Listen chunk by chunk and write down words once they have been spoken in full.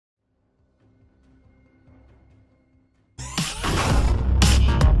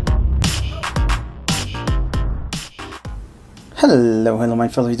Hello my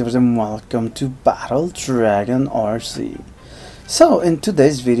fellow YouTubers and welcome to BattleDragonRC. So in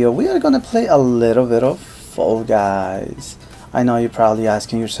today's video we are gonna play a little bit of Fall Guys. I know you're probably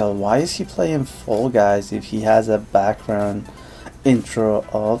asking yourself, why is he playing Fall Guys if he has a background intro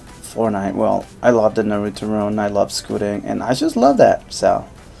of Fortnite? Well, I love the Naruto run, I love scooting, and I just love that, so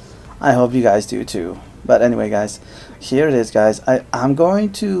I hope you guys do too. But anyway guys, here it is guys. I'm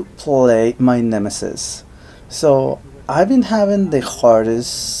going to play my nemesis. So I've been having the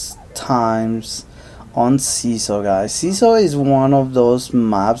hardest times on CISO guys. CISO is one of those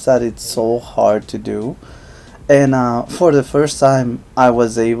maps that it's so hard to do, and for the first time I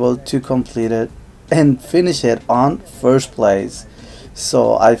was able to complete it and finish it on first place.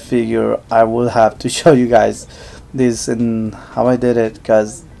 So I figure I will have to show you guys this and how I did it,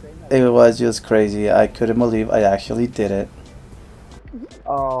 because it was just crazy. I couldn't believe I actually did it.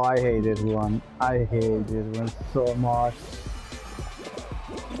 Oh, I hate this one. I hate this one so much.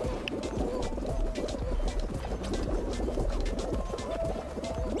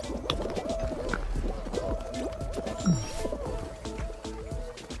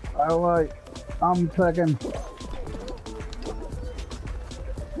 Alright, I'm second.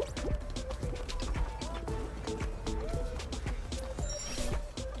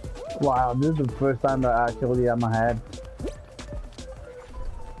 Wow, this is the first time that actually I'm ahead.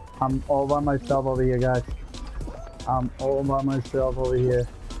 I'm all by myself over here, guys. I'm all by myself over here.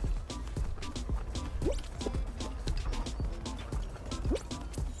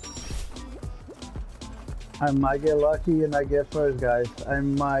 I might get lucky and I get first, guys. I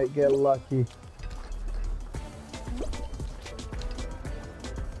might get lucky.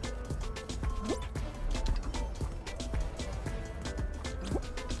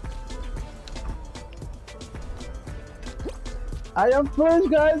 I am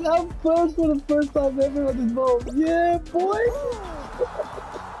first, guys. I'm first for the first time ever on this boat. Yeah, boy.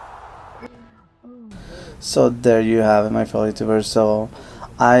 So there you have it my fellow YouTubers. So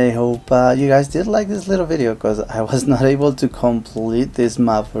I hope you guys did like this little video, because I was not able to complete this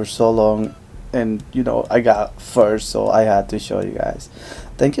map for so long, and you know, I got first, so I had to show you guys.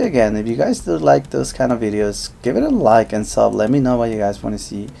 Thank you again. If you guys do like those kind of videos, give it a like and sub. Let me know what you guys want to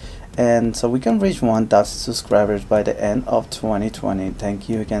see, and so we can reach 1,000 subscribers by the end of 2020. Thank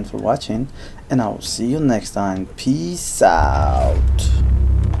you again for watching, and I will see you next time. Peace out.